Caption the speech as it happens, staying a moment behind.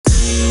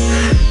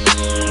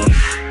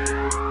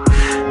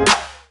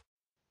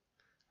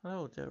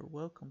there,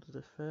 welcome to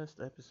the first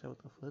episode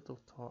of Little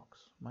Talks.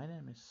 My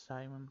name is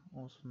Simon,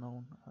 also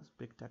known as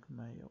Big Tech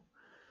Mayo.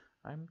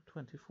 I'm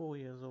 24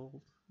 years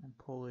old, I'm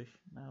Polish,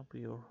 and I'll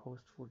be your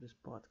host for this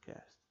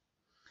podcast.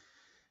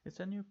 It's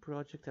a new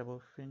project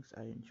about things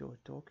I enjoy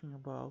talking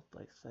about,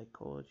 like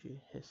psychology,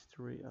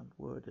 history, and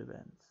world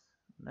events.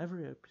 In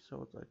every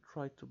episode, I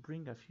try to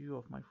bring a few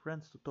of my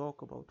friends to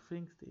talk about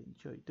things they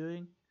enjoy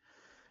doing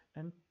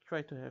and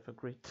try to have a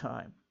great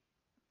time.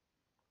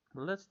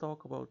 Let's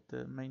talk about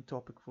the main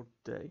topic for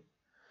today.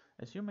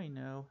 As you may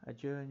know, a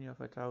journey of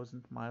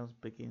 1,000 miles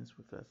begins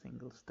with a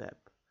single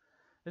step.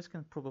 This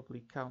can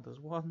probably count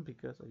as one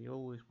because I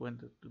always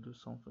wanted to do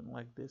something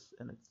like this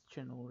and it's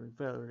generally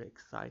very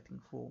exciting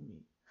for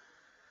me.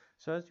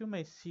 So as you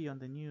may see on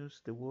the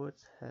news, the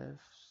words have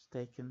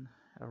taken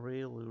a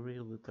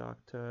really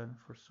dark turn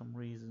for some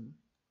reason.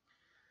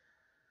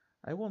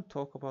 I won't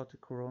talk about the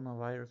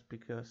coronavirus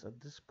because at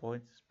this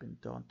point it's been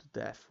done to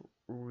death,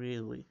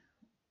 really.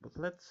 But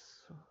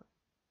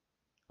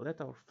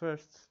let our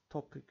first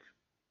topic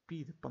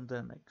be the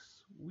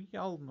pandemics. We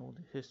all know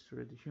the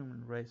history. The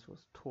human race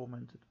was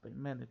tormented by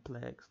many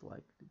plagues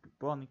like the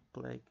bubonic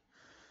plague,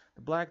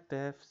 the Black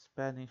Death,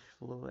 Spanish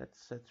flu,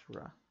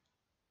 etc.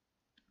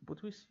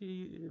 But we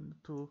seem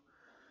to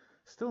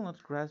still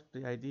not grasp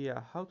the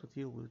idea how to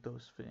deal with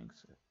those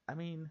things. I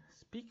mean,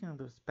 speaking of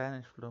the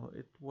Spanish flu,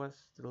 it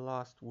was the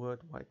last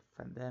worldwide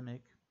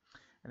pandemic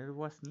and it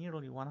was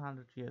nearly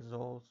 100 years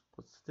old,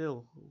 but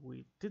still,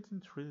 we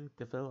didn't really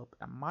develop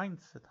a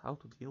mindset how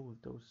to deal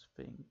with those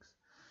things.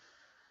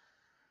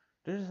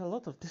 There's a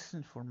lot of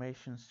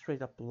disinformation,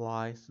 straight up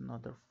lies, and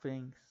other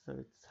things, so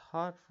it's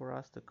hard for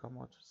us to come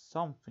up with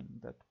something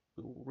that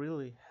will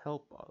really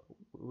help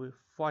with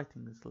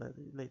fighting this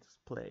latest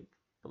plague.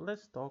 But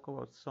let's talk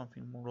about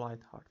something more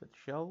lighthearted,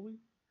 shall we?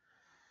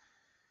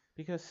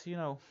 Because,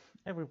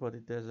 everybody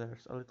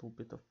deserves a little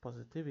bit of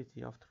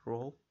positivity after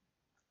all.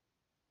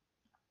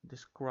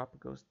 This crop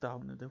goes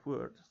down in the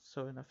world.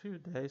 So in a few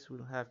days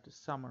we'll have the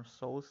summer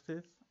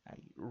solstice.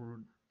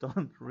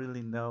 Don't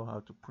really know how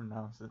to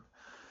pronounce it,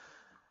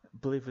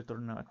 believe it or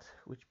not,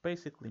 which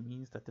basically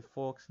means that the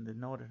folks in the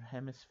northern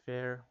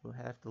hemisphere will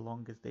have the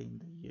longest day in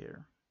the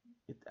year.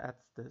 It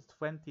adds the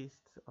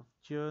 20th of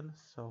June,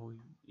 so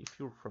if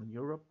you're from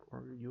Europe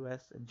or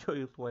US,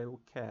 enjoy it while you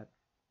can.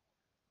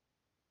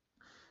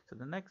 So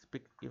the next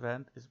big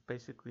event is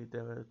basically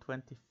the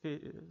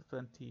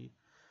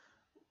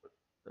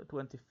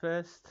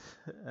 21st,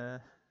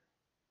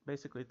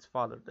 basically it's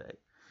Father Day.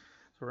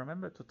 So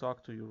remember to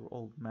talk to your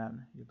old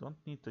man. You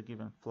don't need to give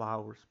him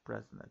flowers,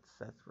 presents,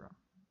 etc.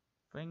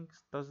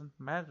 Things doesn't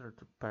matter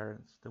to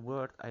parents. The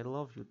word I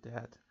love you,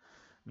 dad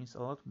means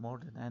a lot more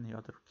than any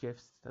other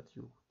gifts that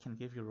you can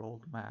give your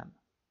old man.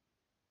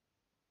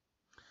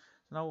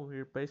 So now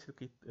we're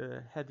basically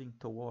heading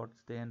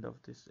towards the end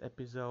of this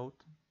episode.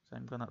 So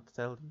I'm gonna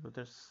tell you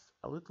there's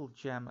a little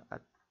gem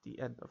at the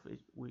end of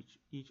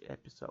each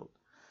episode.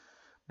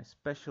 My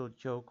special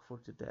joke for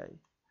today.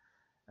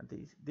 And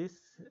this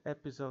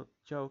episode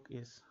joke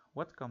is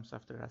what comes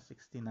after a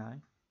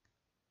 69?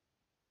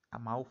 A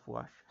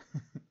mouthwash.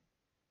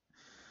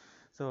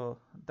 So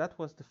that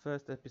was the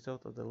first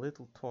episode of the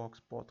Little Talks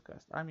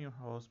podcast. I'm your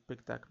host,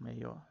 Big Tech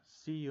Mayo.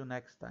 See you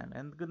next time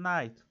and good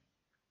night.